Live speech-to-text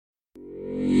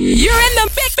You're in the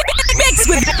mix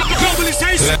with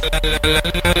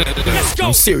Let's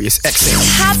go. Sirius XM.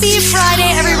 Happy Friday,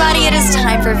 everybody. It is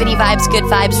time for Vinny Vibes, Good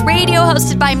Vibes Radio,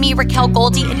 hosted by me, Raquel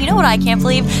Goldie. And you know what I can't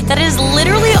believe? That it is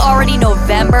literally already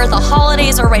November. The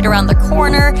holidays are right around the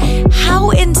corner.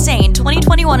 How insane.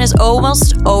 2021 is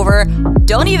almost over.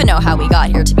 Don't even know how we got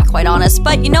here, to be quite honest.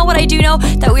 But you know what I do know?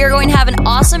 That we are going to have an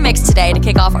awesome mix today to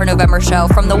kick off our November show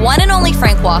from the one and only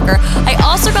Frank Walker. I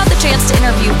also got the chance to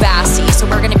interview Vassy, so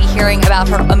we're going to be hearing about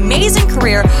her amazing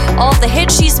career, all of the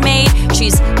hits she's made,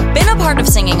 she's been a part of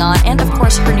singing on, and of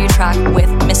course her new track with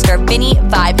Mr. Vinny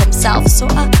Vibe himself. So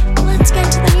let's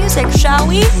get to the music, shall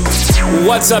we?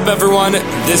 What's up, everyone?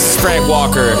 This is Frank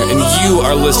Walker, and you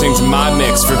are listening to my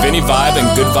mix for Vinny Vibe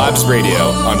and Good Vibes Radio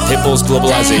on Pitbull's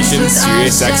Globalization,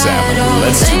 Sirius XM.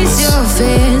 Let's do this. Raise your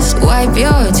fist, wipe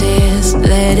your tears,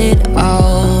 let it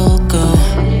all go.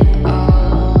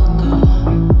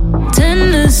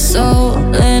 Tender soul,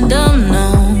 let them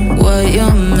know what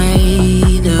you're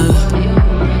made of.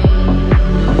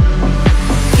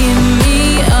 Give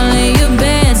me all of your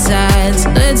bad sides,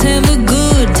 let's have a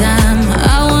good time.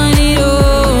 I want it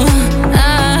all.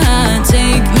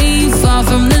 Take me far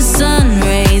from the sun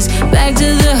rays, back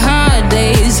to the hard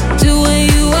days, to where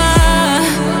you are.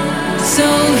 So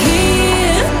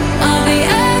here are the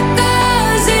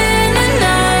echoes in the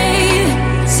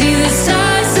night. See the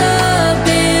stars up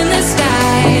in the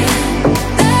sky.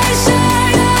 They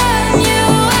shine on you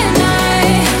and I,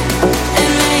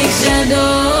 and make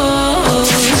shadows.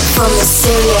 From the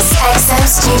Sirius XM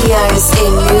studios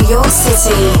in New York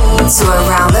City to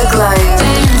around the globe,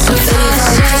 Vinny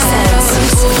presents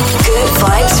Good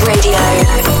Vibes Radio,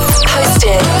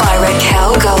 hosted by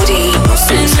Raquel Goldie.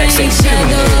 Sirius XM.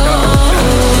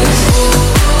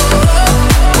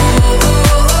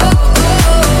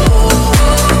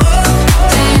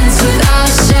 Dance with our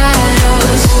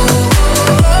shadows.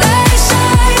 They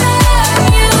shine on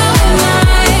you and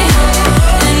I,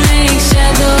 and make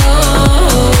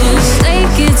shadows.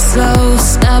 Take it slow,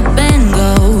 stop and go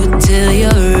till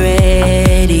you're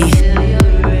ready.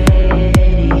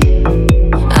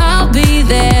 I'll be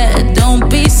there, don't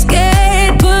be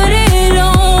scared, put it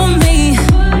on me.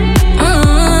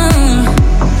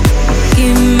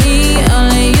 Give me all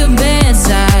of your bad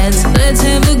sides, let's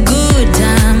have a good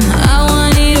time. I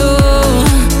want it all.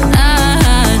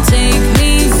 Take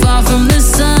me far from the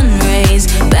sun rays,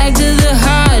 back to the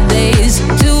hard days,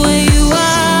 to where you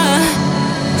are.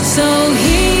 So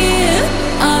here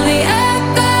are the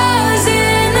echoes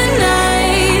in the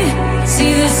night.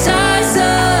 See the stars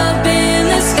up in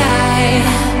the sky.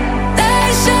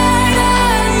 They shine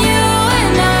on you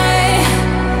and I,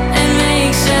 and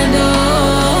make shadows.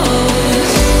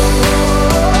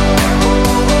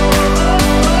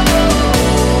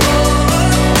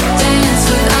 Dance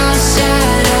with our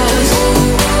shadows.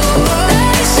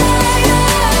 They shine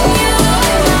on you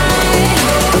and I,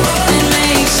 and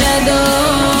make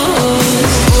shadows.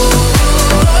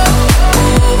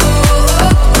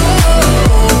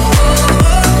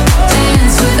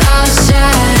 Dance with our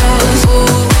shadows,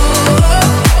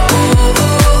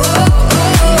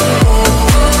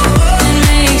 and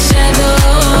make shadows.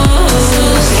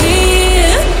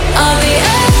 Here are the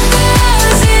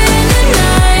echoes in the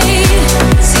night.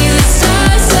 See the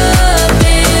stars up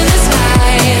in the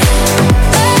sky.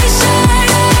 They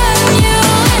shine on you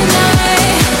and I,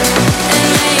 and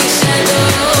make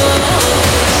shadows.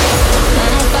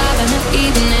 1:05 in the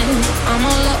evening, I'm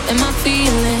all up in my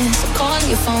feelings. I'm calling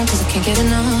your phone 'cause I can't get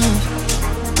enough.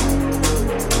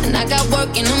 And I got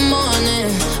work in the morning,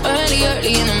 early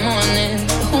in the morning.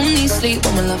 Who needs sleep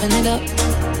when we're loving it up?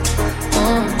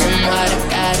 And what I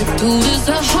gotta do this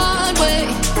the hard way.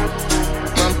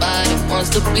 My body wants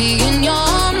to be in your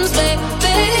arms, baby.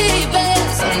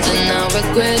 Something I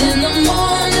regret in the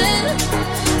morning,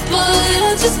 but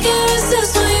I just can't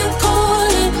resist when you call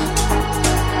it.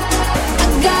 I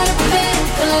got a bed,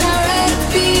 but I'd rather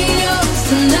be yours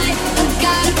tonight. I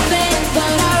got a bed,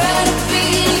 but I'd rather be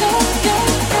yours.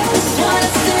 That's what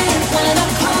I said when I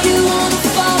call you on the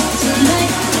phone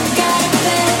tonight. I got a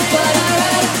bed, but I'd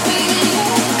rather be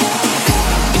yours.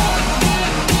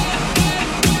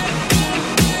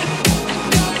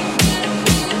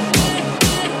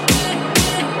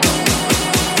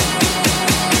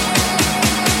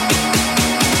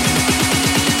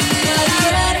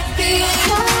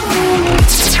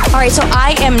 All right, so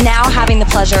I am now having the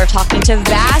pleasure of talking to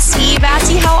Vassy.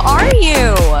 Vassy, how are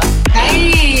you?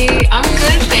 Hey, I'm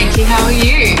good, thank you. How are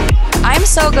you? I'm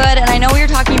so good, and I know we were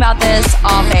talking about this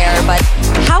off air, but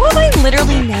how have I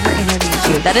literally never interviewed you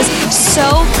YouTube. That is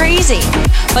so crazy.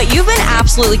 But you've been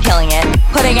absolutely killing it,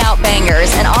 putting out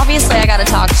bangers, and obviously I gotta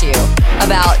talk to you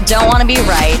about Don't Wanna Be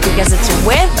Right, because it's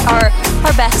with our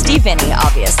bestie Vinny,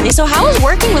 obviously. So how is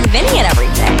working with Vinny and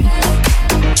everything?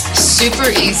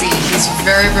 Super easy. He's a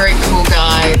very, very cool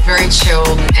guy, very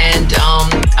chilled, and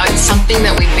it's something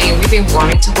that we've been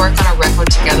wanting to work on a record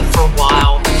together for a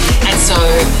while. And so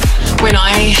when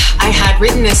I had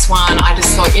written this one, I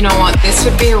just thought, you know what, this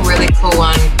would be a really cool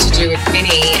one to do with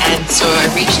Vinny. And so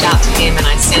I reached out to him and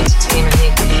I sent it to him,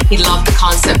 and he loved the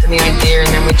concept and the idea,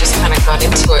 and then we just kind of got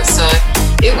into it. So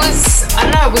it was, I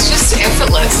don't know, it was just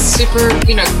effortless, super,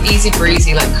 easy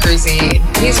breezy, like cruisy.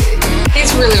 He's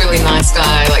a really, really nice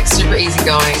guy, like super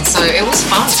easygoing. So it was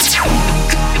fun.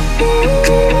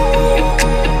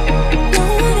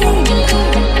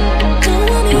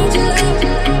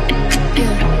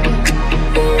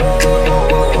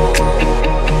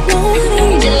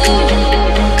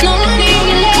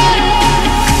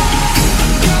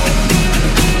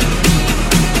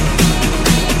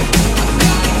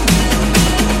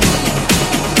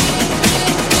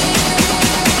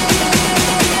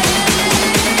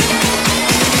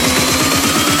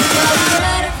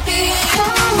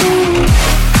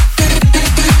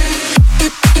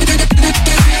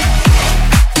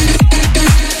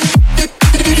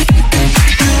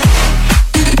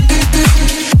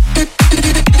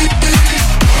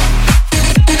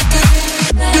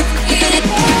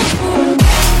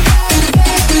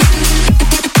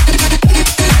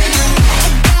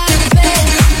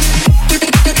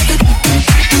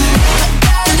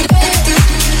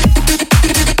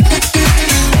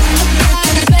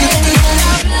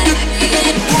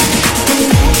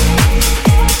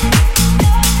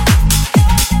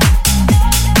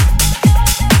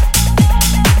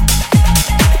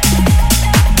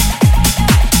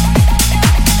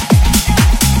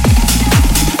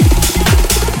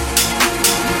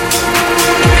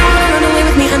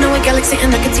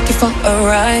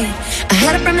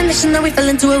 That we fell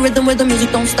into a rhythm where the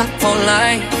music don't stop for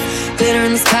life. Glitter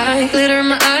in the sky, glitter in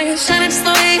my eyes, shining just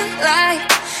the way you like.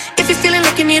 If you're feeling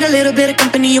like you need a little bit of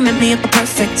company, you met me at the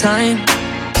perfect time.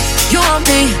 You want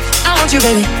me, I want you,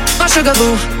 baby. My sugar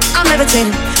boo, I'm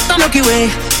levitating. The Milky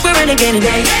Way, we're renegading.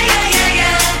 Yeah.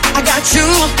 I got you,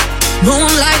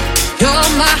 moonlight, you're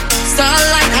my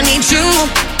starlight. I need you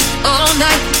all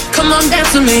night. Come on,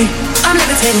 dance with me. I'm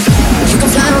levitating. You can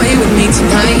fly away with me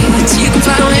tonight. You can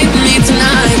fly away with me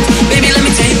tonight. Baby, let me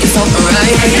take you for a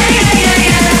ride. Yeah.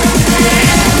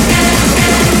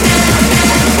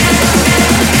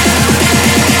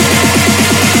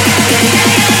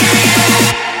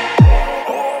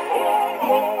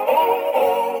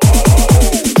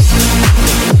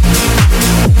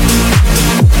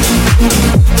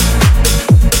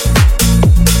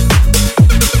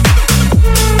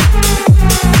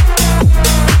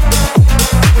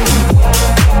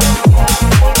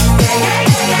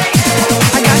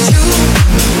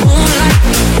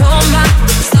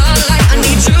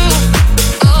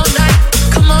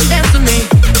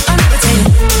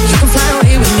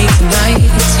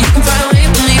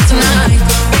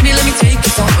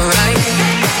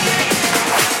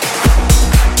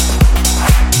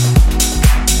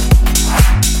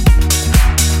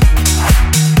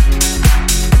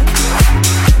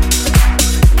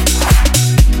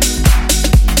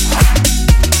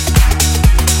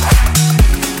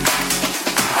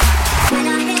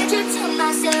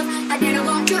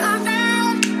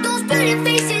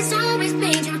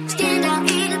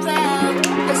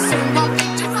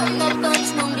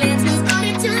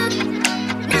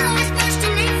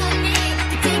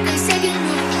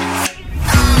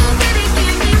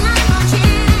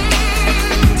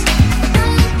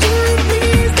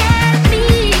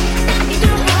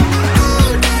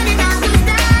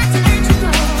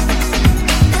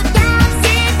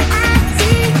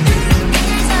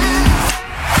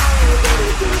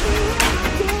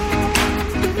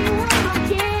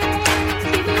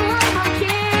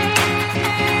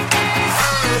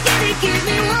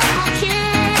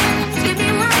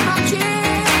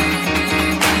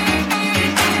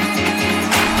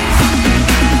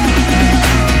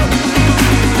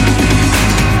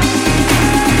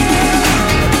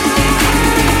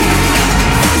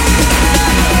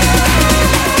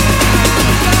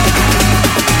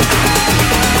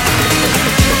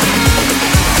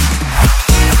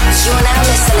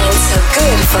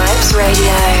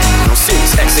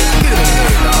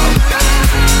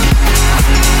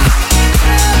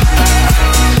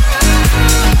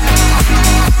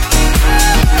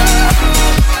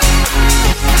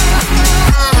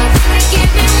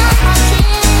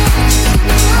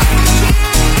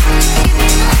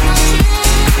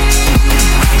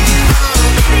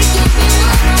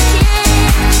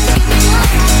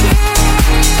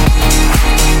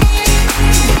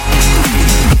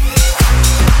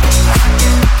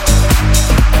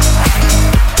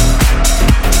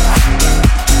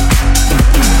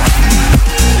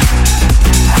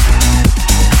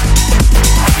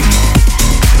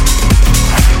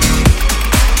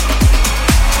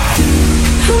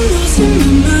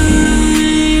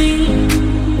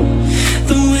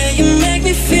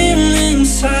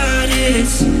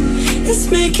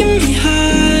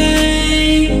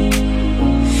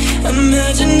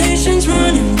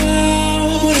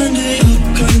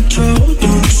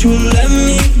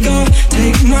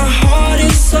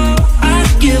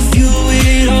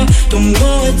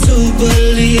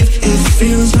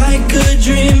 feels like a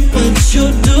dream, but you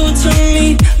do to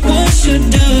me what you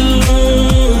do.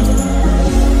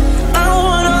 I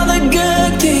want all the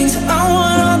good things, I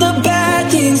want all the bad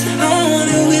things, I want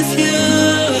it with you.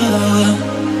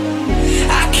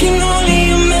 I can only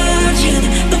imagine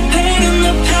the pain and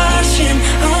the passion,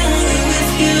 I want it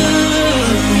with you.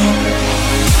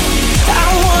 I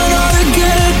want all the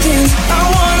good things, I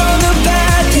want all the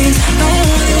bad things, I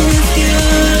want it with you.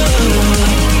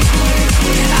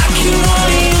 I can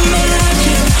only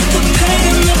imagine the pain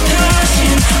and the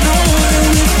passion, I want it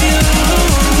with you.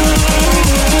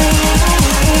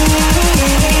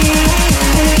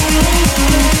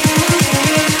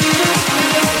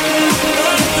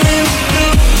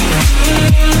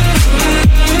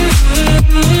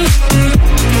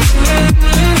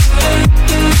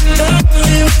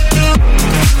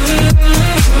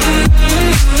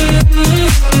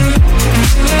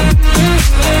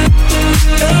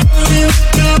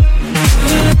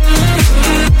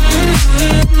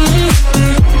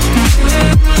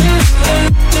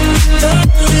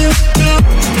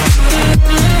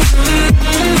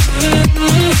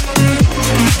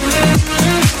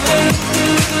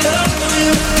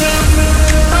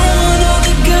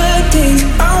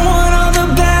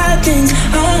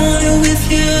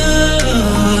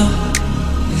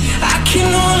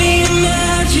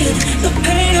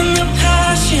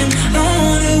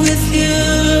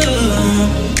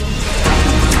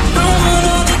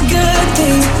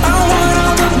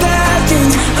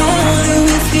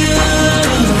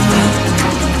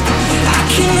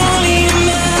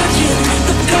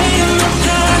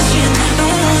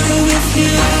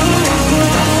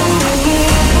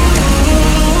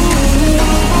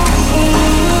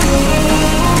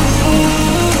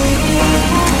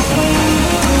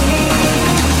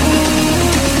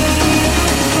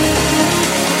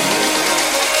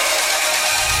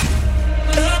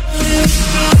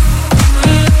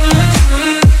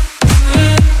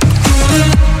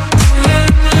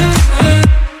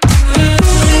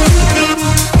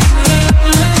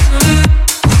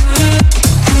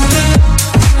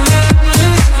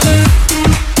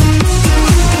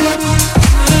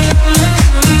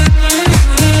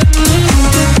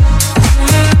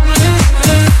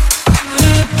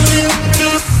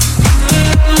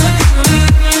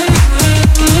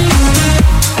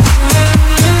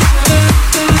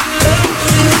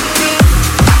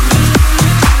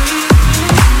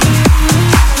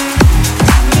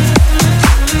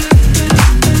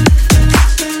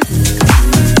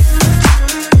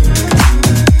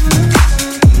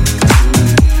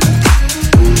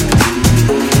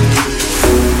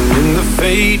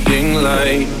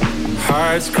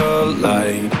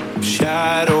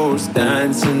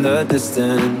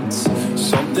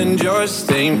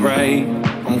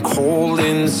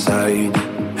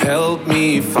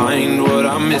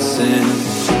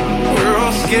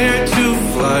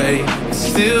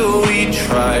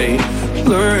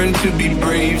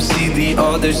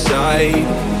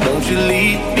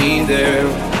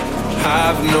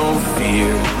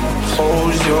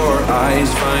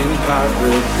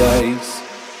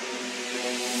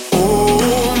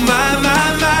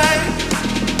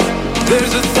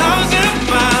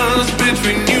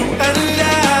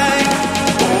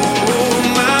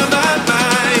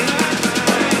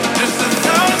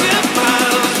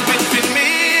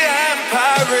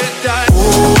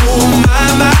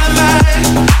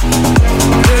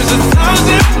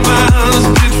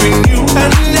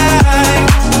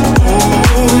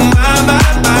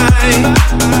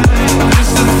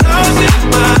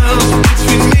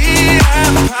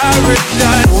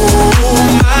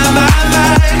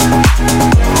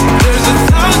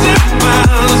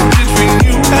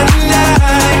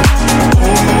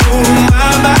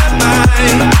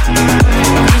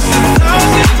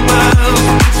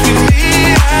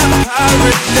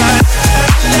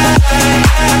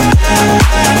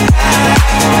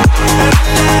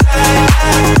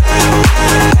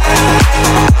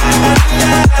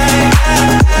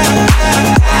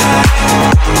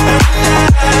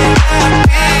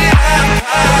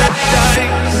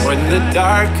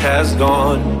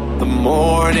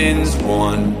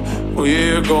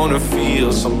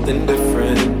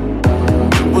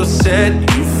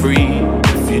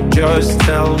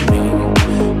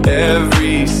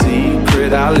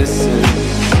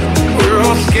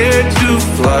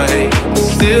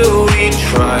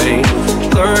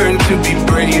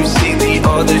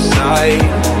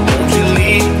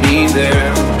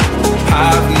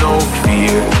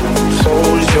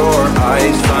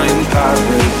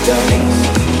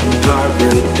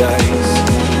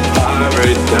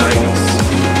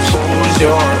 Close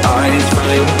your eyes,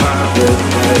 find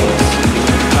paradise,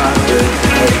 paradise.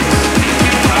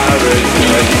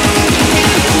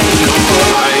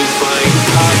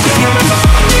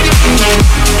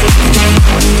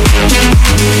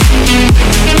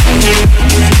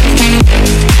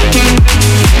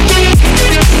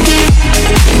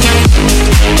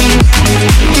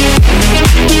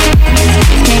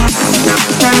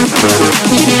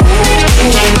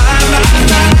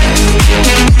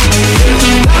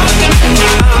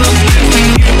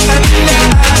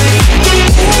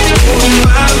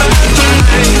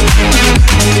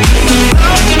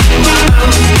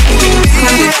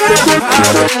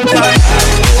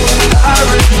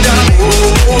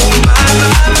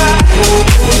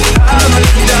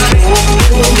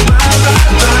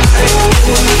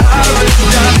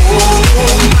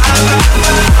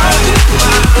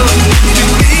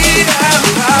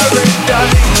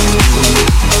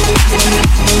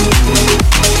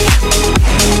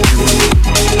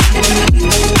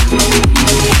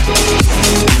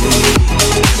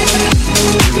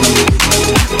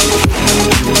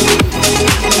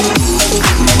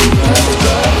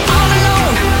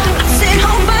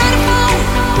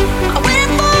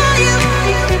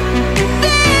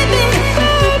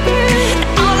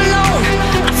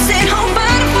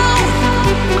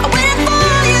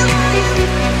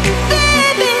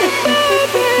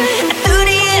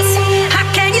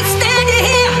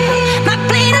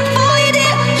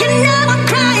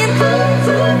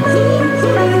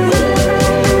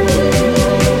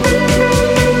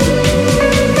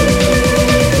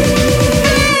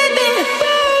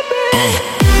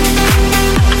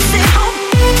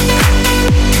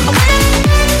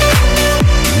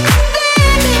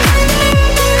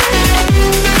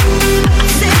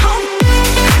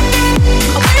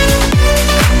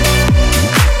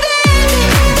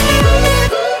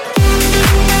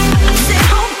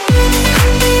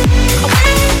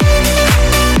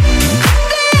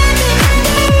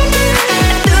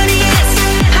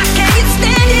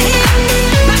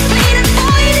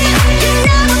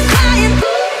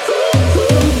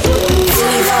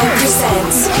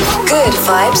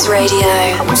 Vibes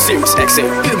Radio. Sirius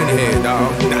XM, get in the head,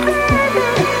 dog. Nah.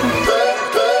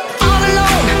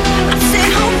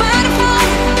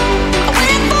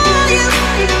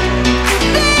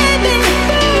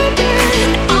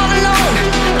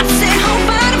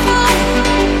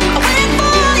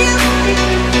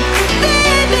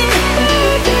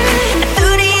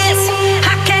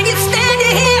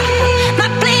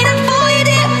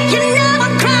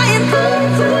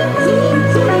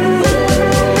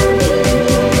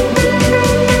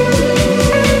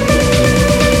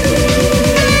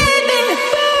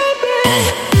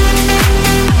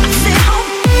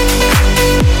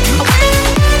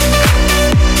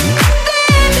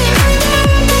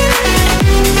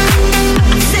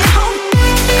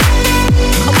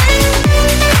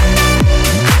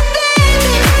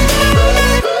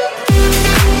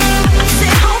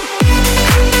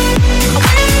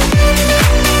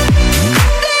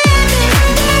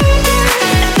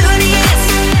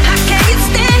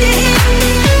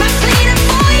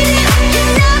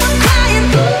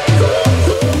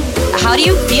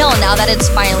 Now that it's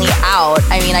finally out,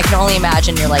 I mean, I can only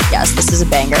imagine you're like, yes, this is a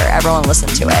banger. Everyone listen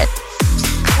to it.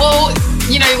 Well,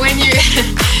 you know, when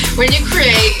you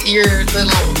create your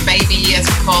little baby, as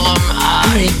we call them,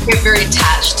 you get very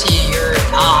attached to your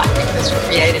art because you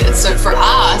created it. So for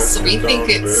us, we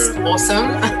think it's awesome.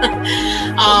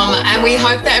 And we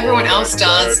hope that everyone else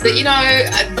does. But, you know,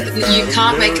 you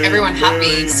can't make everyone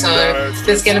happy. So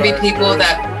there's going to be people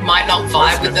that might not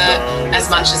vibe with it as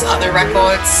much as other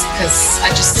records. Because I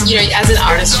just, you know, as an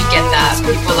artist, you get that.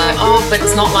 People are like, oh, but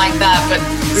it's not like that. But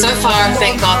so far,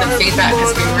 thank God, the feedback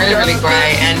has been really, really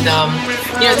great. And,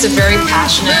 you know, it's a very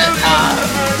passionate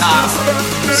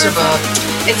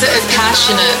it's a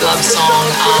passionate love song.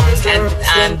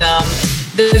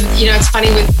 You know, it's funny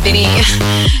with Vinny,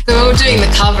 when we were doing the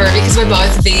cover, because we're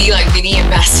both V, like Vinny and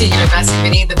Bassie, you know, Bassie and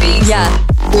Vinny, the V's. Yeah.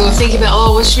 We were thinking about,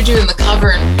 oh, what should we do in the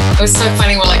cover? And it was so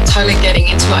funny, we're like totally getting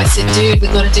into it. I said, dude, we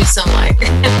got to do some like,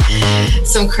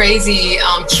 some crazy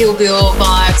Kill Bill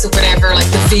vibes or whatever, like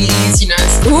the V's, you know.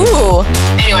 Ooh.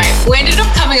 Anyway, we ended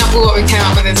up coming up with what we came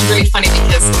up with. It's really funny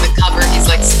because in the cover, he's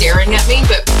like staring at me,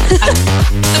 but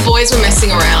the boys were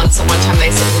messing around. So one time they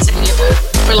said,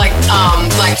 or like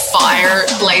fire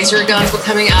laser guns were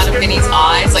coming out of Vinny's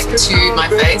eyes, like to my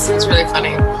face. It was really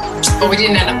funny. But we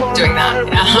didn't end up doing that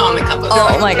on the cover.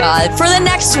 Oh my God. For the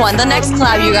next one, the next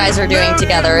collab you guys are doing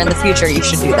together in the future, you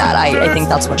should do that. I think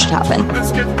that's what should happen.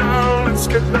 Let's get down, let's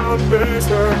get down to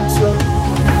business.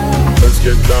 Let's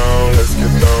get down to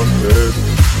business.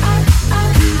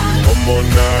 One more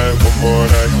night,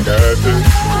 got this.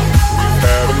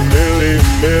 Had a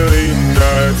million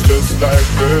nights just like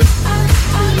this.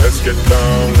 Let's get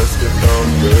down to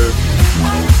business.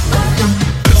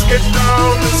 Let's get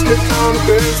down to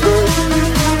business.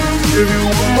 Give you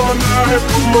one more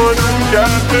night, got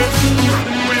this.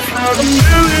 We've had a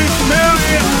million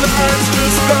nights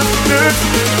just like this.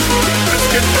 Let's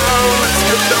get down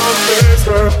to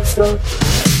business. versa.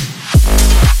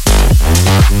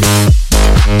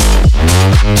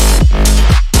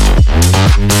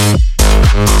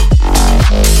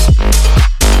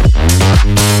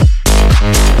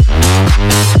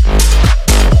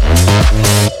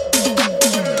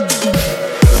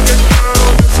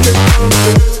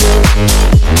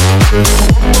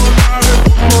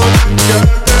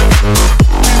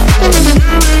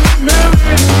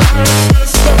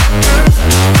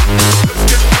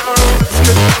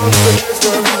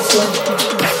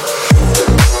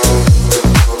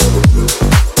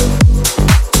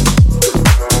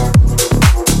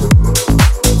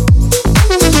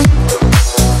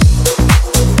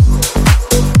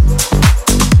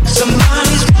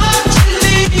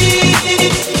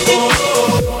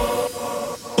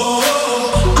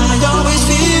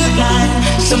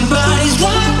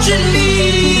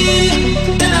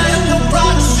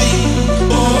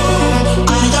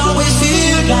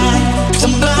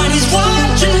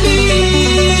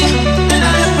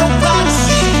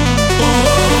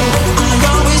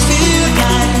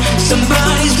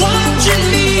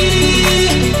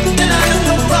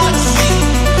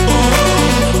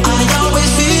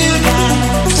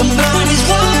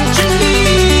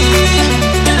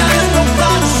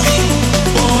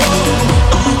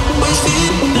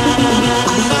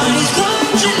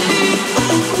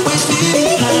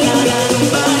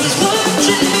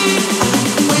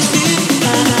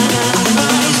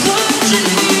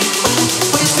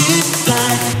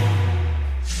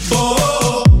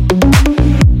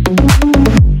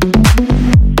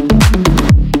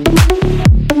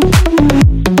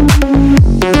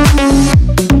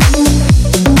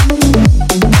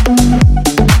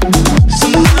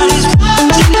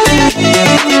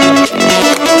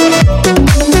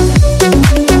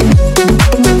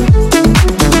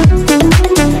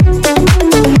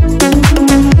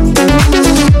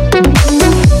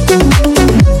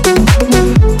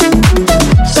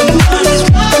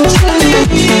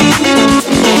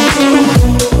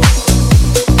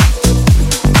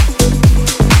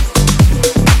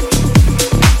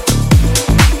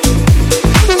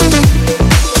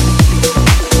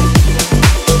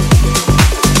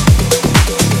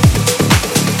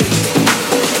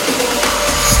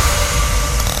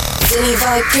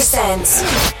 Presents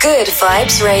Good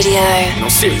Vibes Radio. No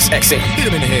Sirius XM. Hit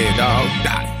him in the head, dog.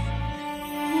 Die.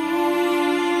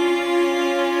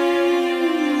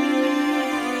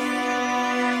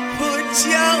 Put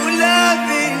your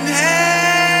loving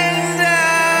hand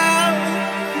out,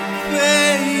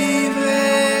 baby.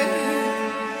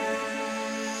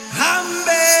 I'm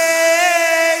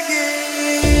begging.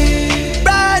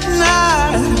 Right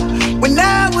now, when I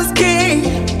was king,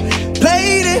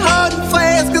 played it hard and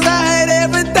fast 'cause I had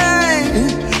everything.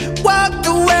 Walked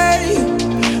away,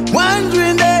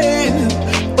 wondering then,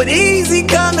 but easy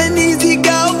coming, easy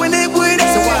going, it would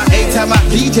end. So every time I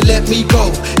need you, let me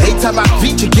go. Every time I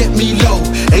beat you, get me low.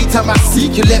 Every time I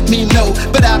seek you, let me know.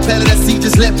 But I better that seek,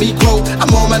 just let me grow.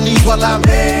 I'm on my knees while I'm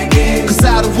begging, 'cause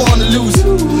I don't wanna lose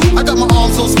you. I got my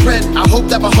arms all spread, I hope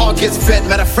that my heart gets fed.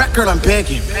 Matter of fact, girl, I'm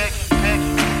begging.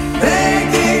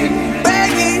 Begging,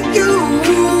 begging you.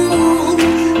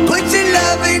 Put your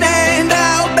loving hand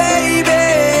out, baby.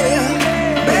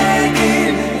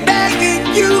 Begging, begging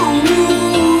you.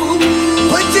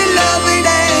 Put your loving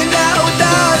hand out,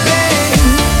 darling.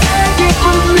 Begging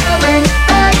for loving,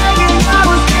 begging I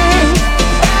was king.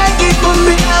 Begging for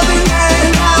loving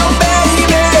hand out,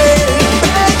 baby.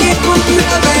 Begging for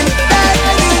loving,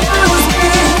 begging I was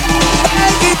king.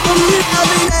 Begging for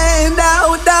loving hand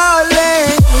out,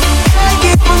 darling.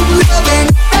 Begging for loving,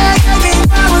 begging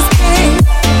I was king.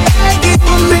 Begging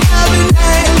for loving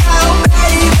hand out,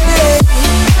 baby.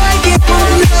 Begging for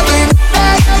loving,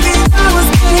 begging I was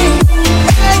king.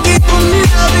 Begging for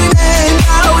loving hand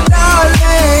out,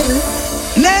 darling.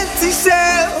 Nancy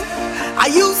Shell, I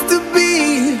used to be.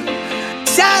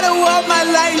 Shadow of my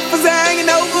life was hanging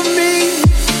over me.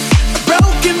 A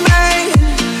broken man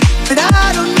that I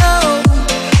don't know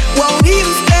won't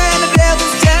even stand the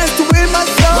devil's chance to win my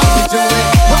soul. What we doing?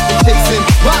 What we chasing?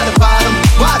 Why the bottom?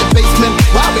 Why the basement?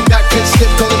 Why we got good shit,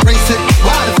 don't embrace it?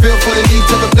 Why the feel for the need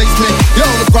to replacement? You're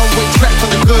on the wrong way, track for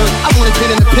the good. I've only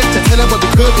been in the picture, telling what we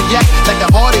could be at. Like the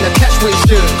heart in a catch where it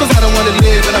should. 'Cause I don't wanna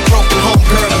live in a broken home,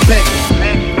 girl, I'm begging.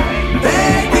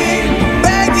 Begging,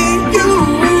 begging you.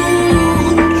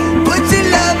 Put your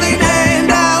loving hand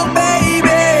out,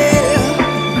 baby.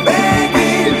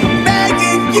 Begging,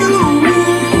 begging you.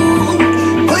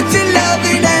 Put your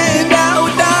loving hand out,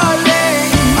 darling.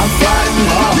 I'm fighting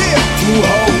hard to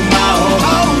hold my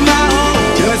own.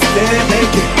 Just can't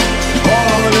make it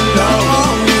all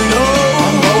alone.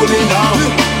 I'm holding on,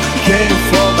 can't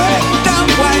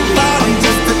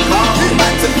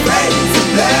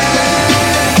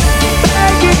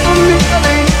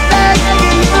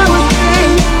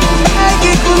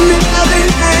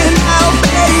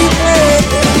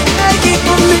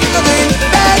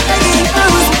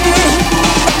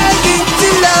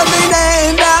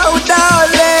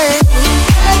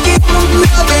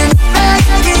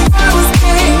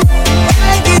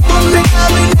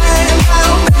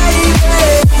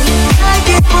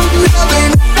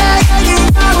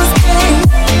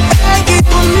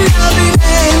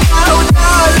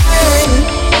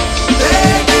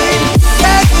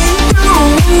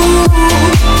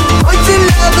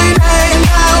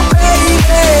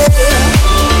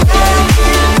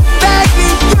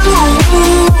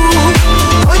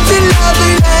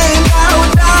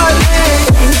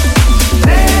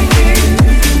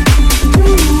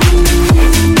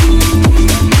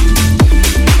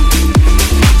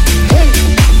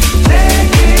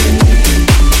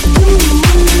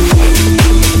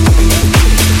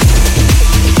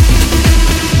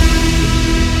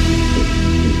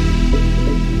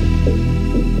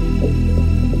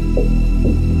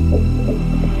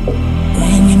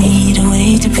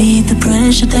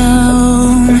pressure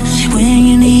down when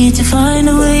you need to find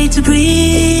a way to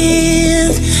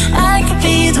breathe. I could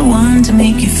be the one to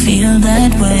make you feel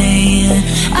that way.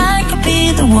 I could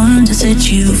be the one to set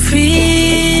you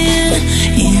free.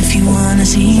 If you wanna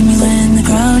see me when the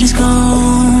crowd is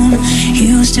gone,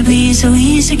 used to be so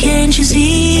easy, can't you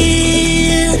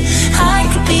see? I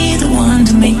could be the one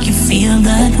to make you feel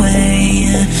that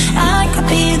way. I could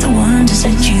be the one to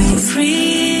set you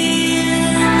free.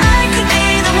 I could be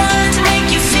the one to make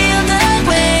you feel that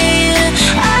way.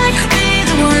 I could be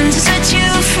the one to set you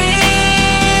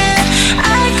free.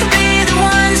 I could be the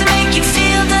one to make you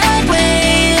feel that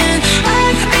way. I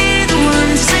could be the one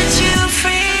to set you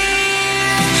free.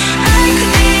 I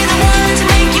could be the one to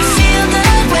make you feel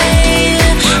that way.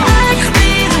 I could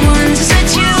be the one to set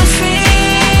you free.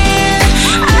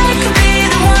 I could be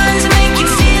the one to make you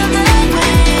feel that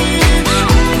way.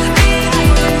 I could be the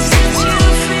one to set you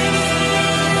free.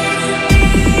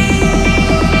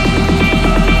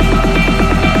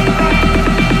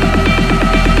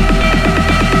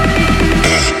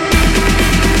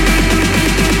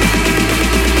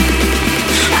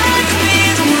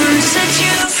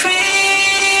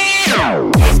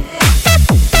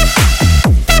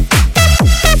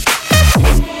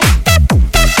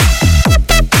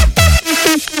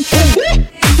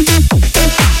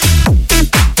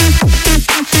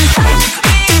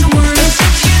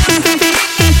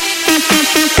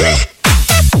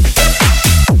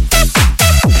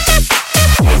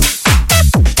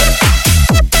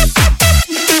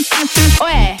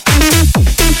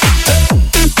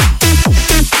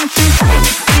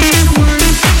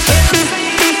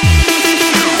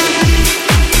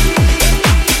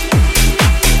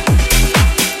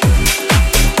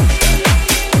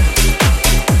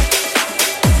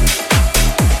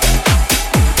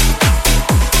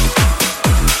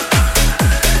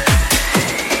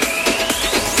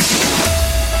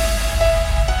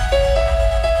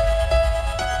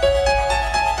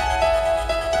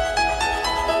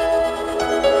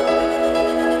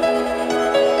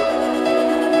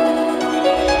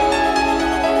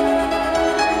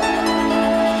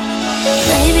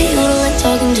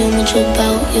 Talking too much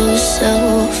about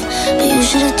yourself, but you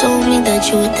should have told me that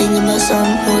you were thinking about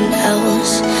someone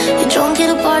else. You're drunk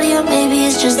at a party, or maybe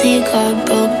it's just that your car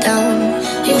broke down.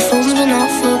 Your phone's been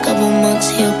off for a couple months,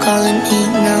 you're calling me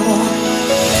now.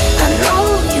 I know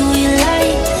you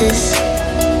like this.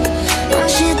 When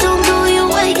shit don't go your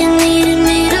way, you needed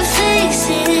me to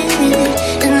fix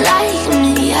it. And like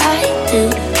me, I do.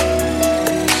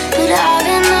 But I've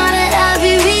been out of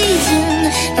every reason.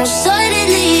 Now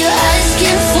suddenly you're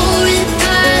asking for it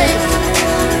back.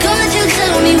 Could you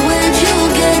tell me where'd you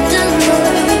get the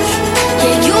nerve?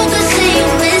 Yeah, you could say you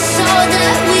miss all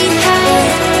that we had,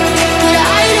 but I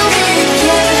don't really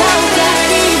care how bad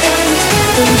it hurts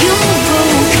when you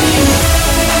broke me.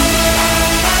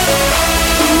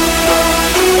 When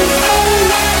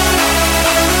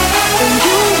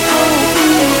you broke me.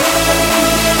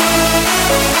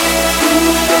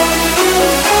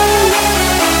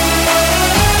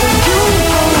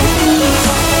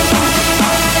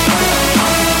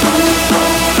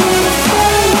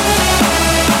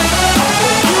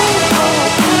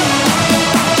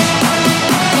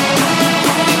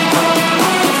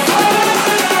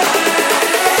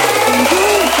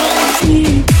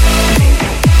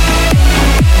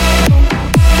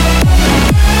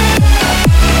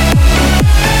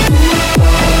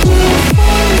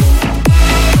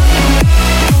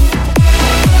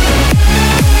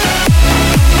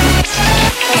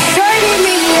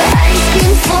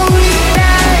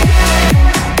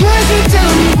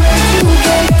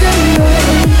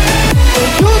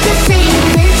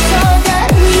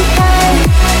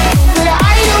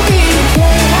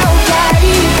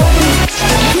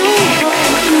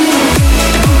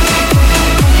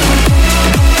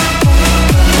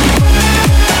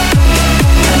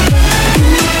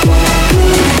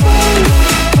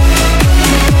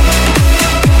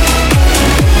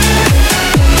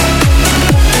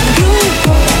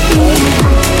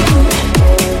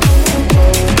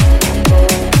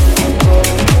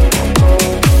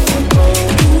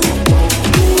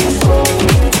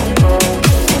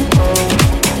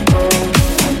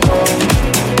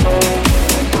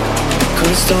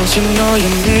 Don't you know you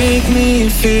make me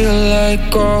feel like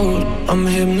gold? I'm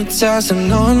hypnotized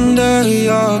and under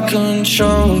your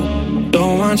control.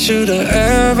 Don't want you to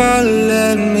ever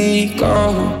let me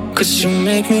go. 'Cause you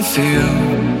make me feel,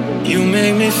 you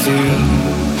make me feel.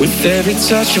 With every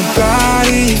touch your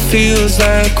body feels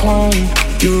like home.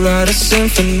 You write a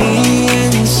symphony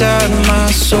inside my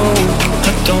soul.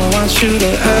 I don't want you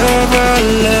to ever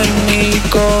let me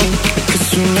go. 'Cause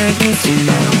you make me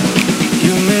feel,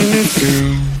 You make me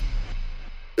feel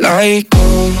like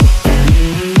gold.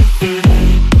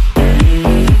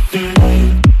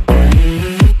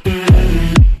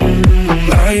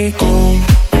 Like gold.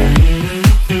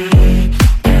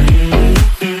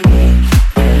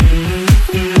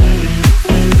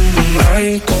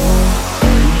 Like gold.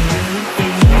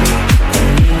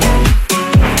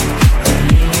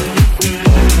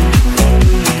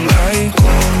 Like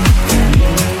gold.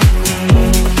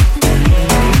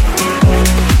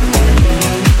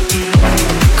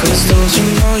 Cause don't you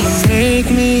know you make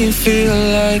me feel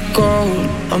like gold.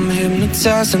 I'm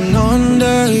hypnotized and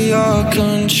under your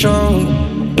control.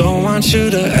 Don't want you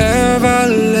to ever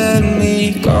let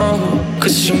me go.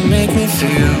 Cause you make me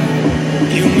feel,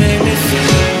 you make me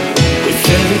feel. With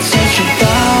every touch your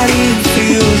body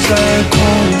feels like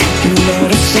home. You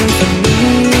write a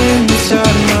symphony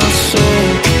inside my soul.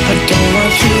 I don't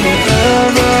want you to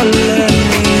ever let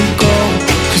me go.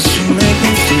 Cause you make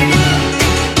me feel,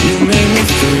 you make me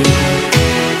feel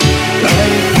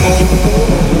like home.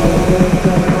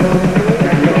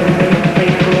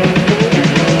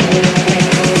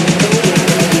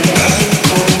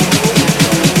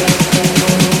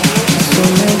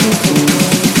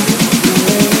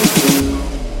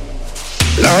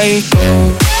 Like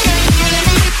gold.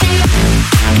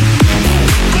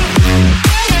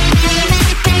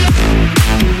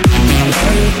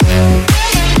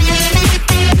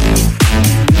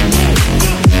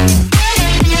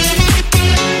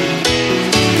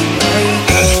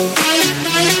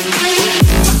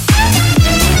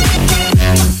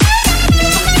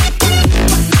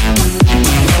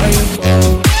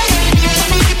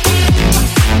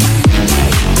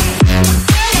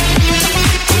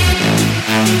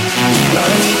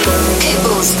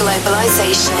 Pitbull's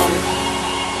Globalization.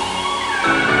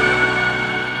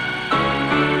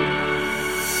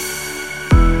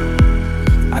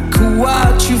 I could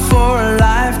watch you for a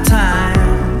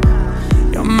lifetime.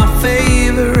 You're my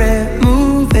favorite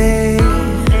movie.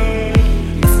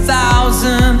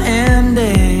 1,000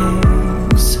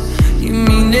 endings. You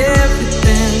mean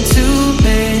everything to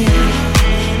me.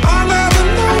 I never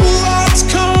know what's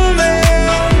coming.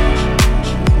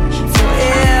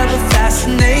 Forever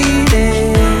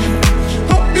fascinated.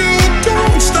 Hope you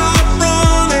don't stop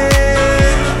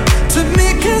running to me,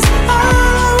 'cause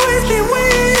I'll always be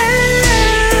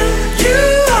waiting. You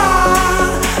are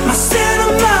my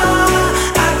cinema.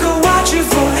 I could watch you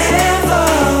forever.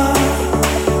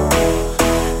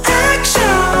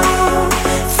 Action,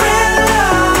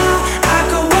 thriller. I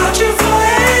could watch you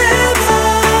forever.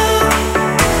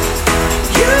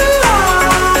 You are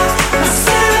my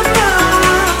cinema,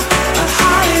 a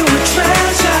Hollywood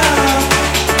treasure.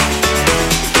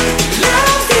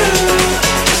 Love you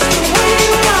just the way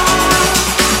you are.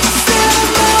 My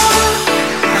cinema,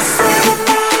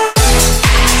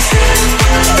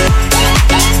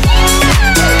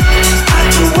 I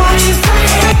could watch you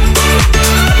forever.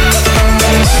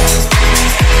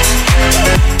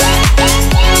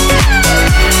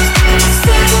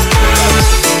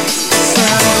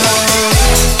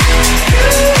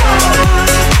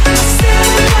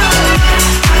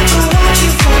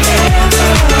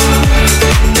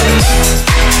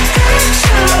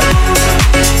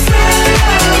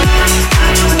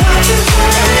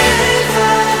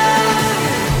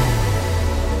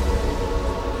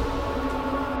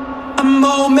 A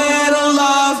moment of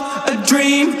love, a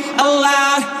dream, a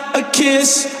lie, a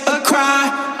kiss, a cry,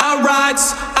 our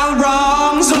rights, our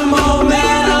wrongs. A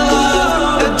moment of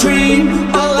love, a dream,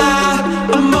 a lie,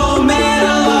 a moment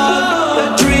of love, a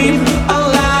dream, a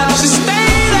lie. Just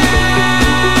stay there.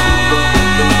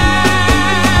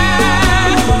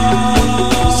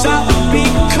 So be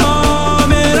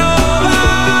coming over.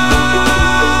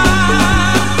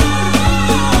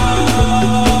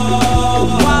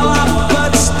 While our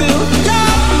blood's still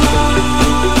young,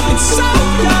 it's so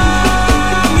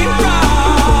young and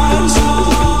raw.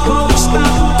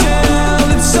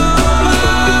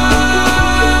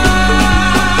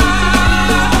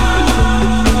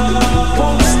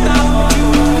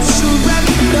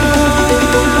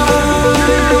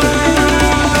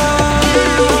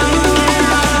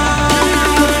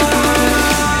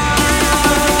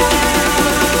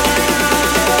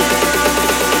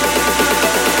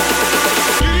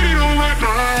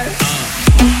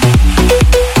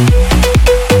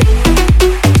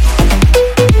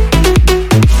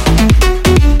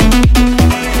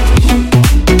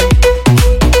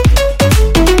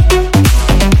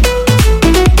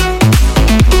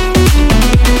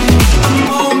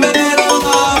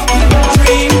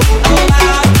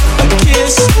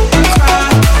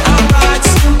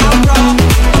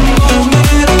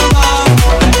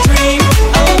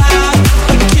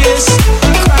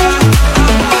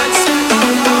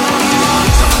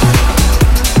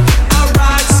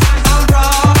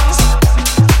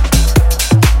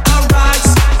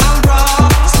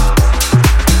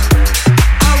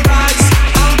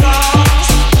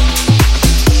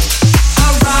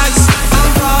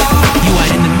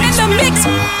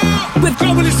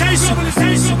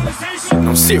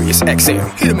 Sirius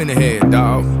XM. Hit him in the head,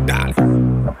 dog. Dale.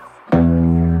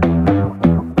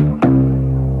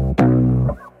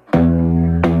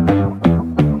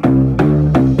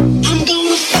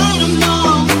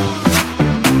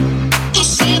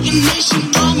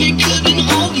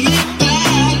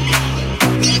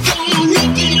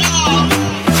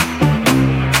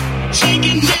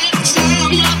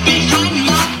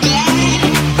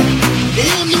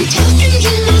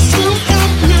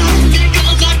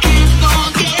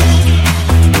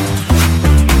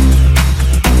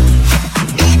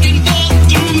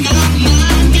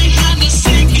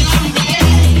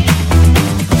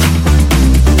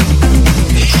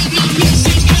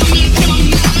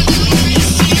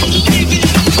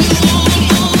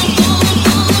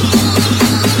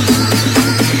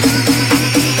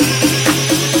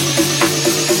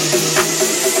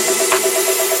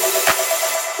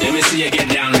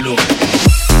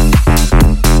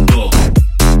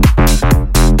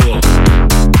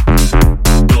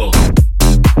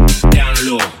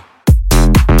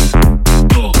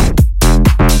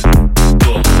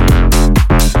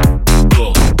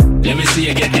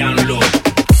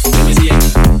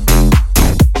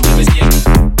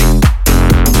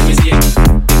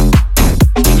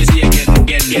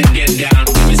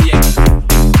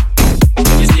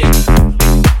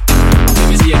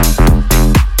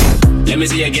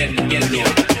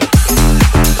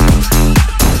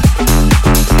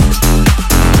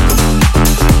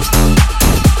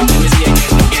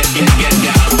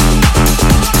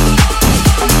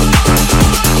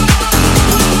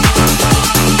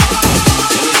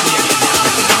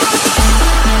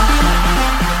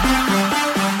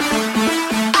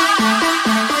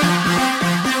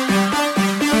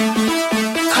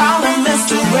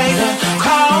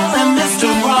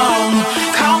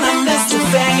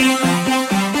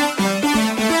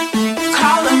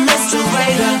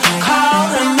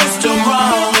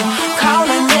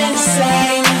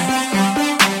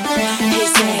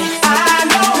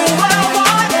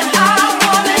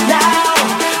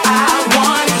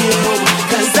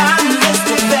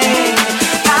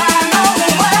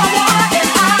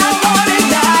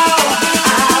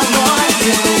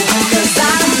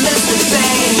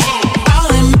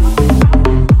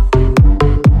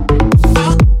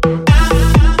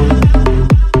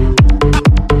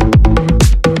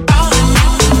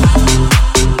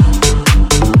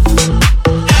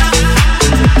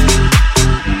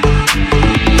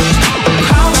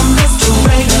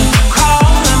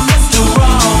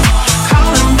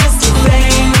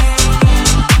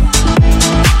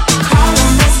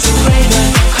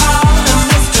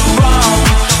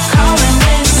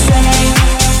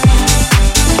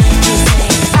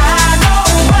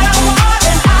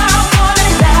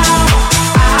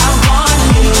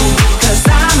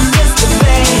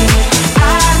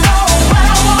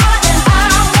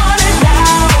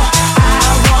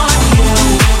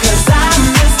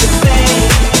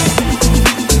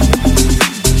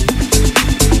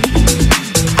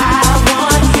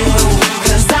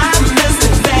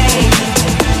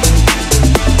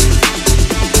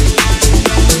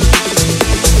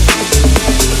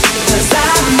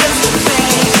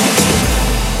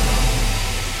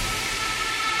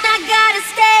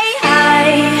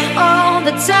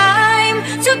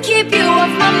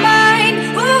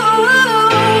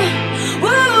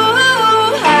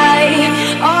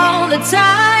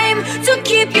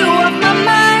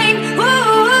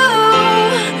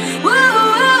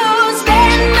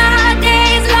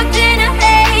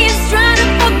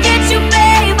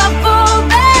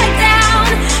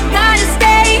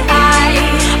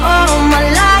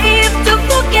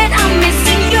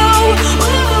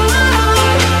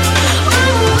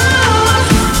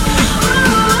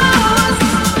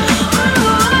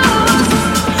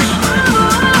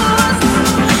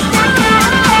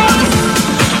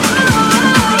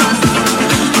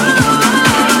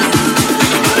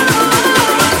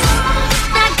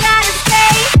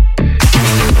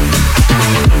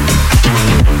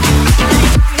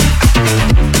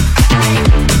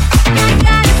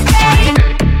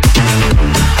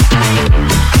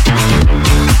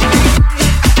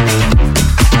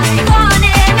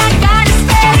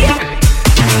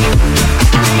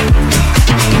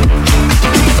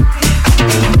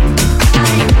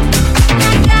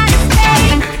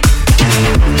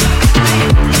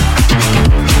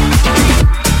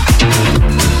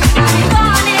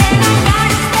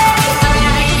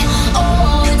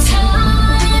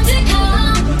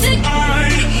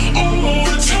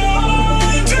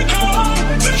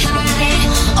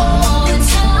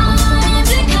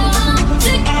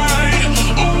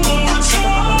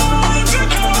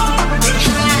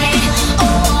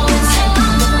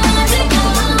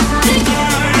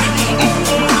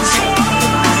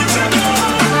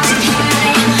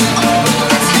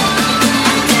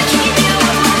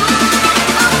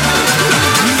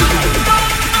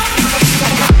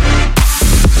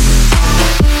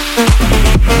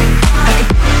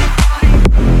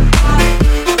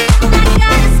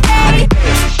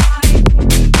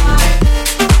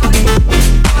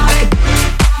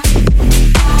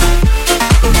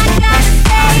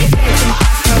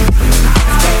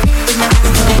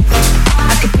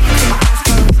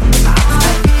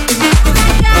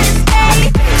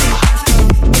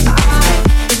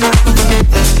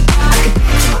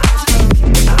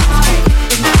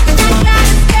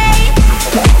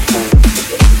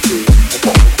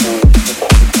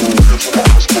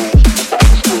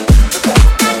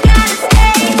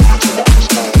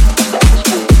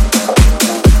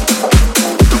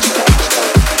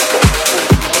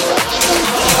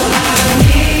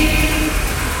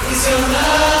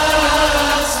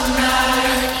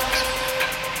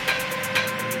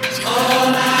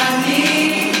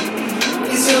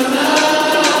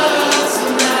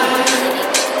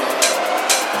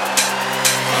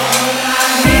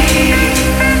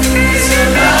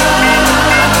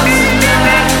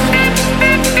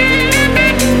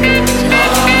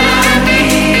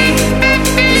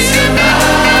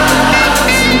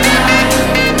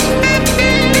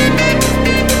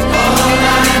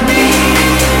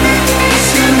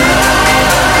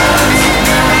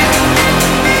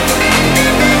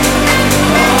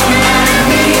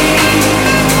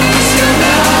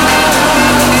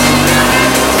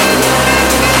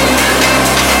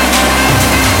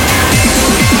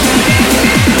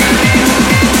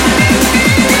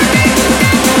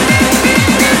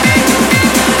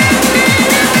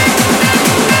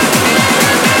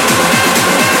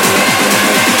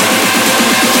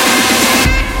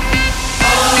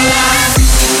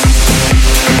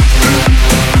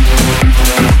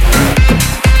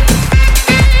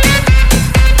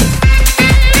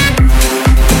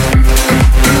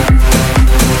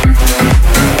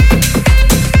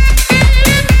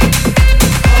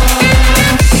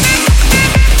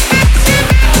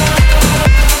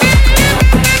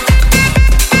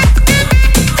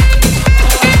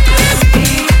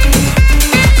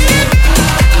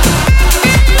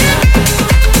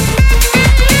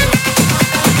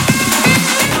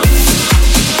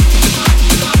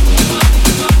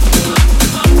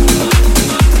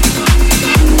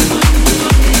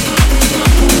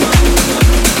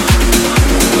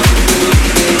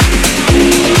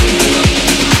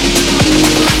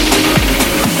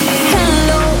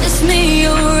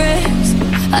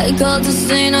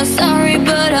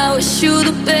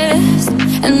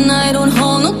 And I don't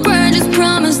hold no grudges,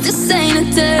 promise this ain't a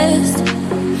test.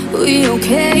 We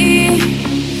okay,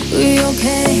 we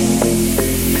okay.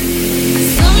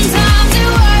 Sometimes it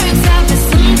works out, but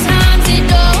sometimes it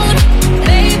don't.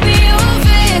 Maybe we'll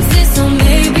fix it, so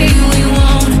maybe we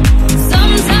won't.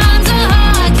 Sometimes a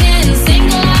heart can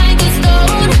sink like a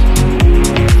stone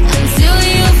until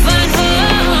you find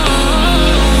home.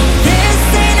 This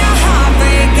ain't a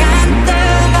heartbreak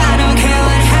anthem. I don't care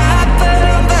what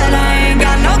happened, but I ain't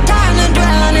got no time to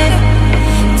dwell on it.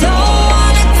 Don't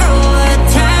wanna throw a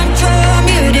tantrum.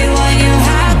 You did what you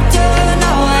had to.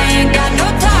 No, I ain't got no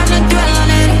time to dwell on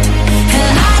it.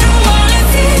 And I don't wanna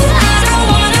feel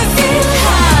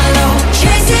hollow.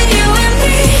 Chasing you and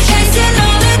me, chasing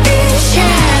all of these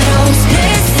shadows.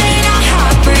 This ain't a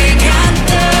heartbreak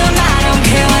anthem. I don't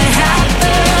care what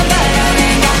happened, but I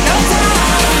ain't got no time.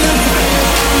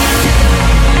 This ain't a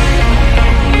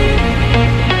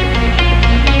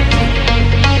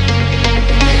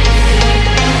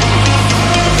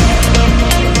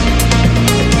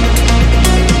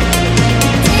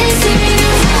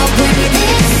heartbreak,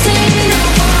 this ain't a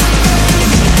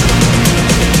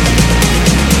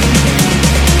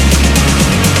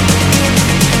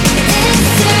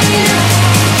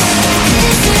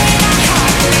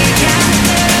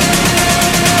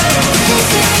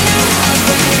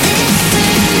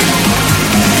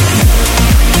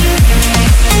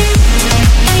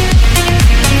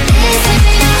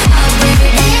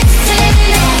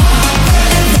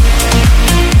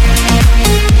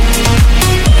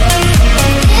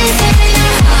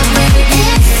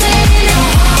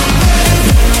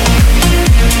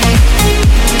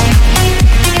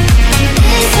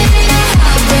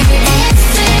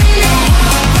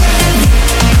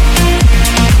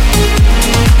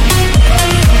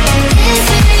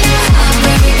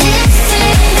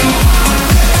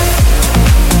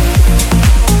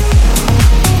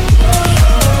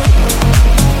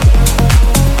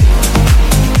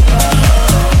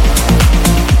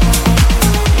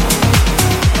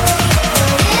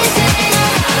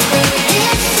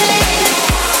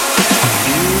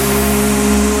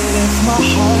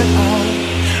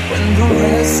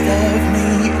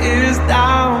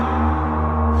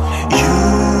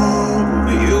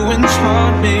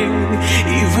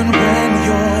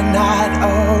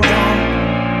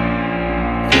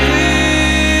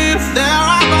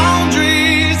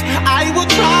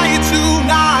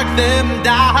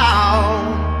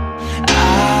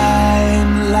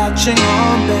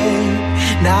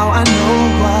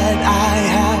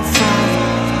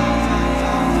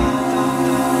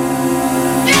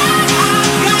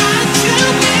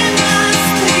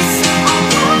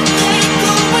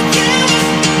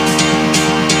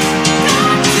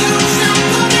Got you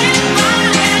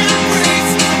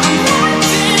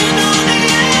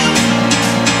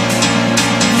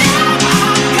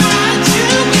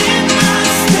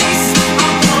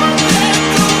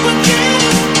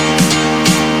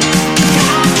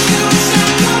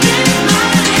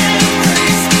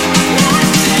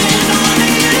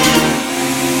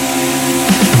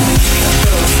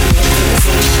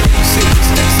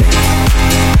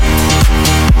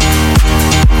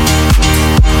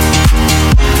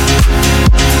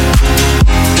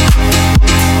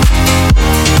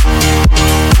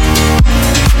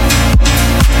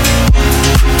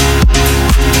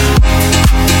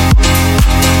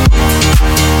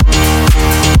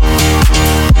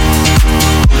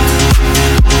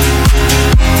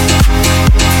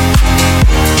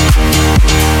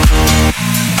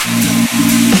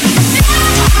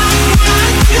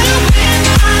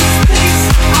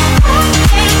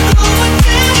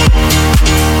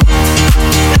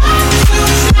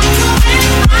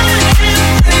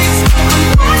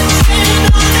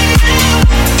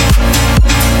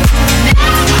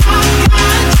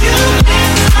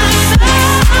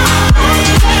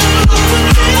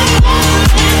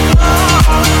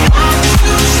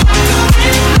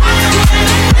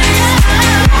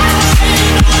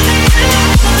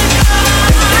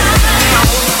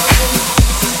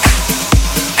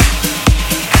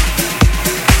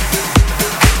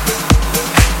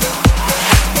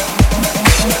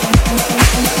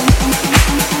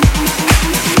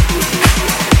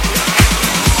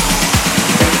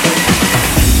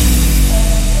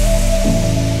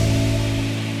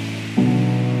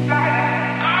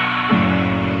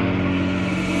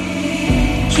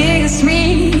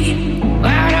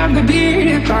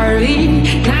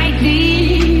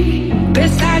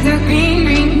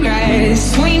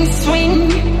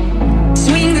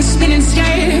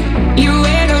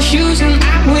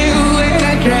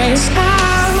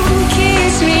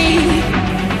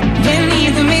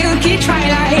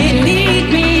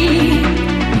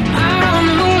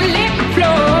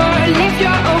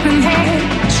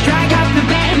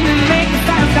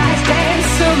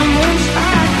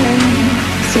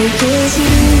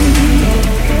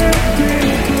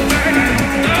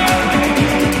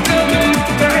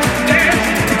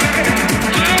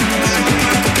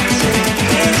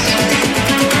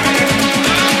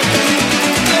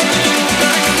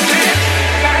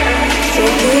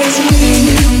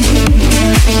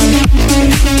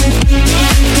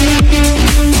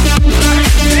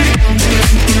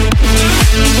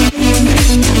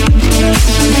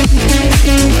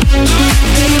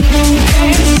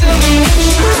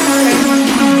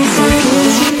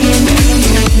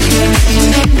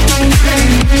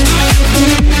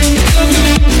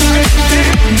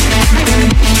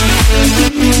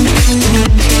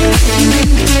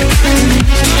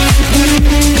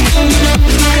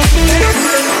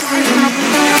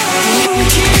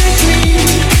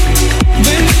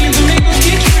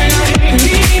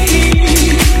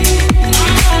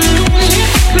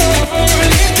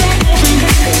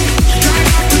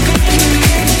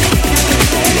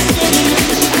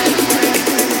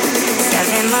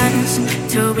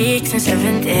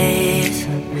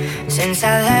Since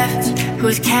I left,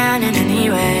 who's counting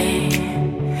anyway?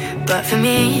 But for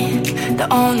me, the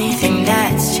only thing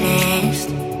that's changed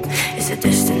is the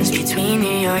distance between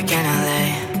New York and LA.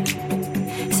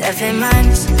 7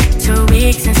 months, 2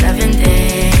 weeks and 7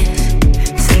 days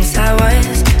since I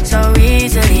was so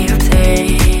easily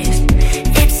replaced.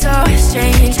 It's so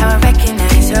strange how I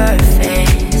recognize your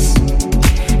face.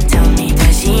 Tell me,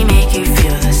 does she make you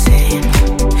feel the same?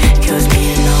 Kills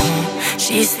me to know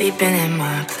she's sleeping in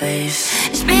my place.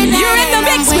 You're in the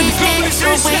mix with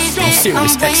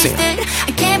Sirius XM.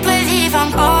 I can't believe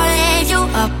I'm calling you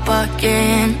up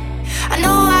again. I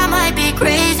know I might be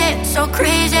crazy, so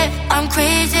crazy, I'm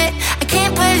crazy. I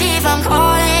can't believe I'm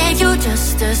calling you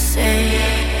just to say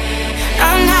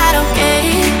I'm not okay.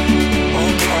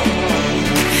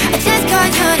 I just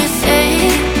called you to say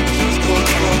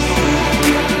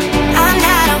I'm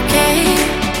not okay.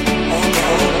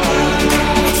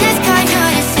 I just called you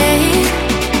to say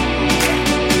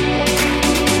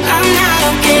I'm not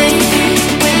okay.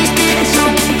 Wasted, so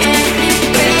scared,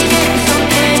 wasted, so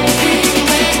dead.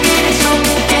 Wasted, so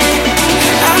scared.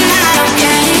 I'm not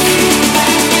okay.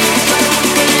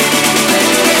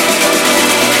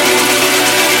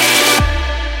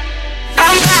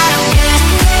 I'm not okay.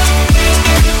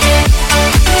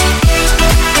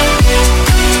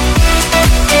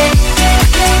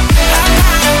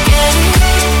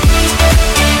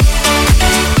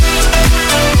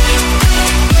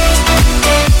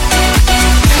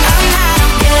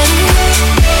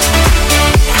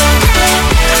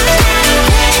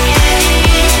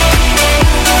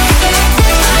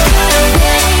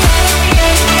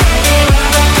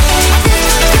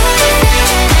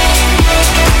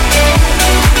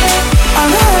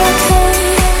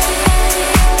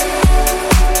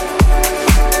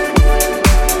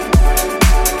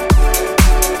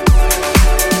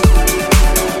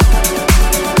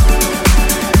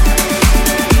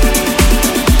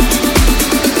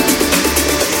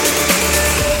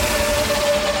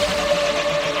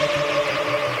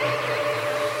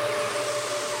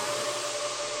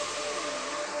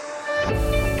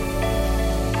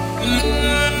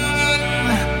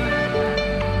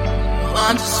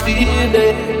 I'm just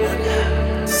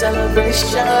feeling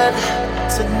celebration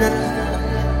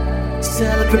tonight.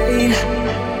 Celebrate,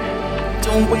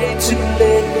 don't wait too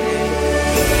late.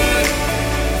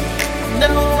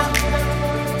 No,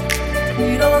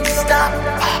 we don't stop.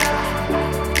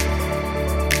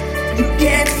 You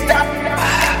can't stop.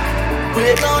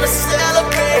 We're gonna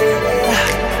celebrate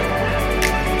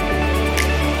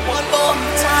one more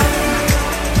time.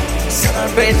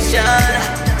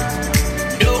 Celebration.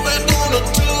 We're gonna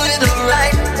do it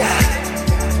right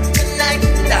tonight.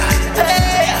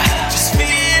 Hey, just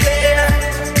feel it.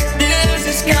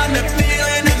 Music's got me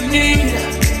feeling the need.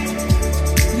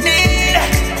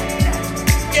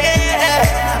 Yeah.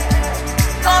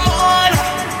 Come on,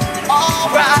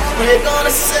 alright. We're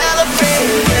gonna celebrate.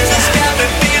 Music's got me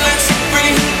feeling so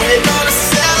free. We're gonna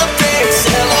celebrate,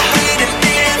 celebrate and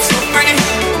dance so free.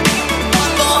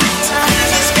 One more time.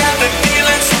 Music's got me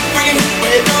feeling so free.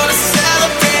 We're gonna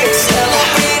celebrate,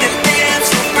 celebrate and dance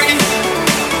so free.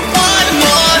 One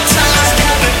more time. It's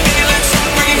got me feeling so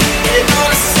free. We're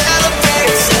gonna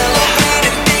celebrate, celebrate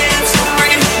and dance so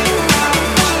free.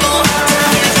 One more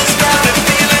time. It's got me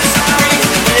feeling so free.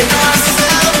 We're gonna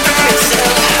celebrate,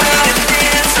 celebrate and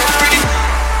dance so free.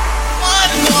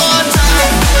 One more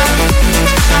time.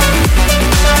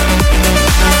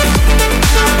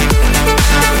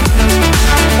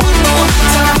 One more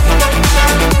time.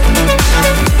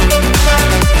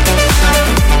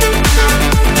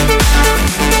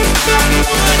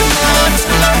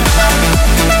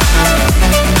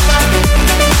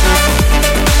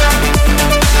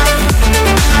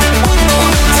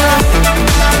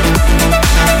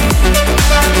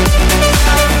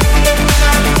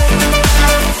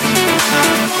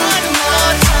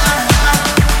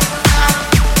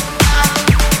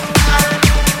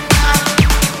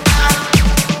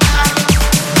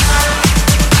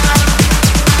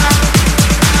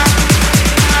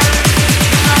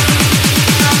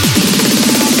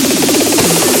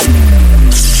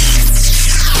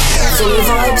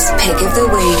 Pick of the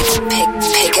week.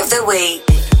 Pick of the week.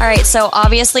 All right, so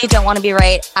obviously don't want to be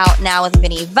right out now with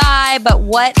Vinny Vibe, but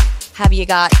what have you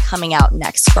got coming out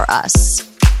next for us?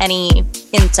 Any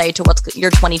insight to what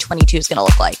your 2022 is going to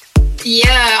look like?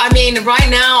 Yeah, I mean, right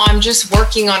now I'm just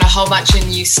working on a whole bunch of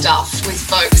new stuff with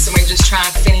folks, and we're just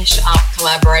trying to finish up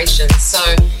collaborations. So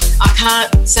I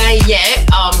can't say yet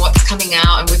what's coming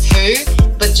out and with who,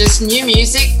 but just new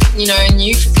music, you know,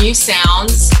 new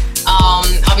sounds.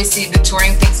 Obviously, the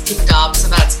touring thing's picked up, so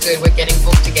that's good. We're getting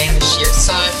booked again this year.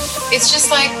 So it's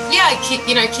just like, yeah,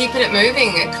 keeping it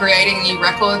moving and creating new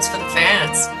records for the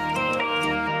fans.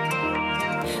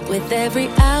 With every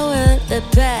hour that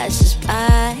passes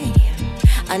by,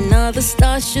 another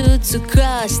star shoots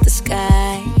across the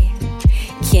sky.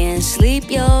 Can't sleep,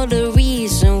 you're the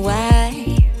reason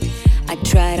why. I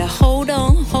try to hold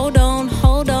on, hold on,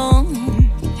 hold on.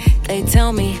 They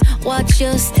tell me, watch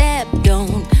your step,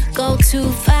 don't go too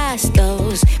fast.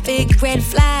 Those big red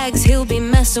flags, he'll be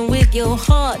messing with your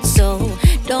heart. So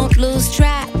don't lose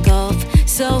track of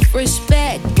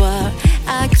self-respect. But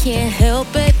I can't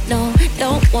help it, no,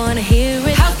 don't wanna hear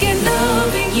it. How can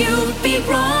loving you be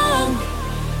wrong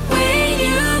when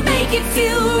you make it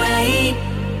feel right?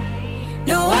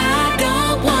 No, I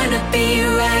don't wanna be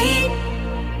right,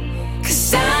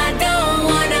 'cause I don't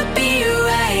wanna be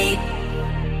right.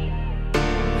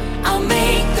 I'll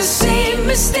make the same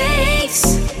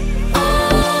mistakes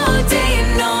all day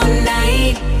and all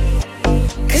night,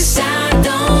 'cause I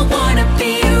don't wanna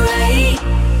be right.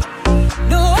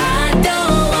 No, I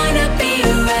don't wanna be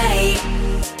right.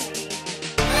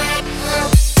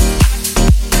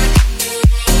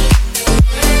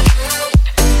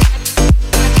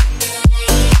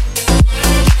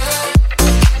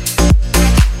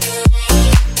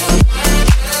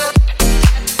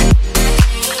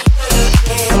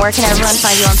 Where can everyone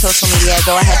find you on social media?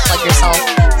 Go ahead, plug yourself.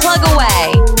 Plug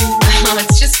away.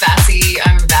 It's just Vassy.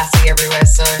 I'm Vassy everywhere,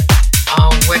 so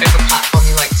whatever platform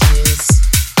you like to use.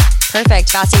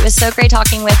 Perfect, Vassy. It was so great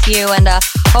talking with you, and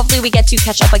hopefully we get to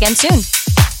catch up again soon.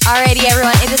 Alrighty,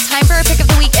 everyone. It is time for our pick of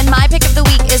the week, and my pick of the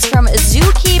week is from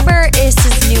Zookeeper. It's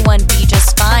his new one, Be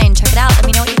Just Fine. Check it out. Let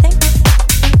me know what you think.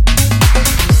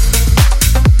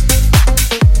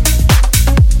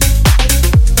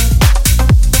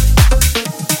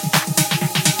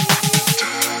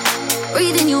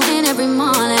 Breathing you in every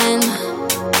morning.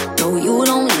 No, you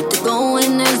don't need to go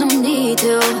and there's no need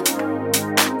to.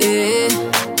 Yeah.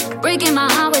 Breaking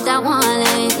my heart without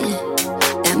warning.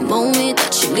 That moment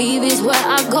that you leave is what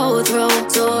I go through.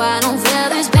 So I don't feel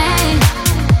this pain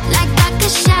like I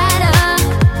could shatter.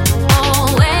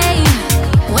 Oh,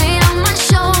 weight on my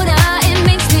shoulder. It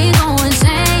makes me go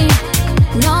insane.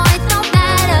 No, it don't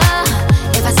matter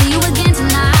if I see you again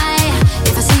tonight.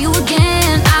 If I see you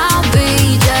again, I'll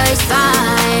be just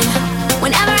fine.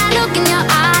 Whenever I look in your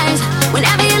eyes,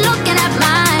 whenever you're looking at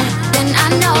mine, then I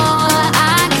know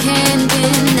I can't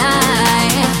deny.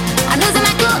 I'm losing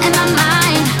my cool in my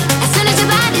mind as soon as your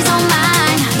body's on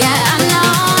mine. Yeah, I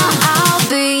know I'll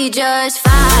be just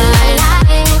fine.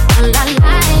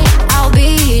 I'll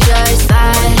be just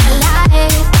fine.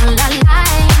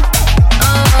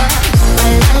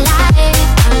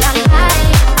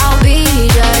 I'll be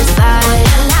just fine.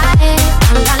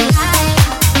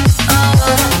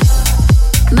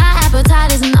 My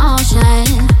appetite is an ocean,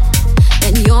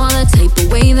 and you're the type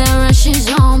of wave that rushes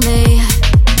on me.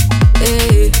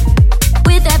 Hey.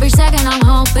 With every second I'm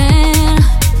hoping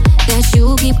that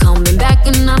you keep coming back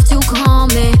enough to call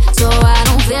me, so I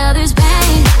don't feel this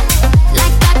pain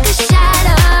like I could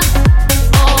shatter.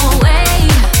 Oh,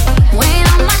 weight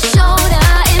on my shoulder,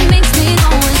 it makes me go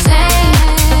insane.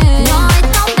 No, it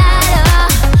don't matter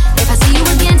if I see you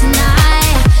again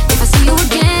tonight. If I see you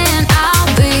again,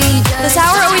 I'll be just. This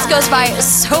hour always goes by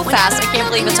so fast. I can't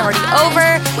believe it's already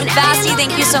over. Vassy,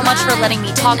 thank you so much for letting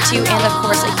me talk to you. And of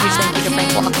course, a huge thank you to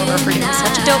Frank Walkover for doing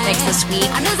such a dope mix this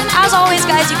week. As always,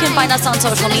 guys, you can find us on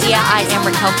social media. I am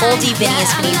Raquel Goldie. Vinny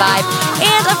is Vinny Vibe.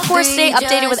 And of course, stay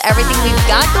updated with everything we've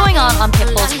got going on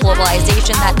Pitbull's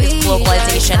Globalization. That is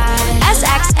Globalization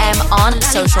SXM on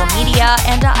social media.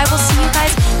 And I will see you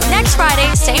guys next Friday,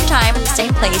 same time,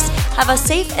 same place. Have a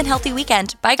safe and healthy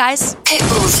weekend. Bye, guys.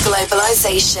 Pitbull's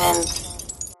Globalization.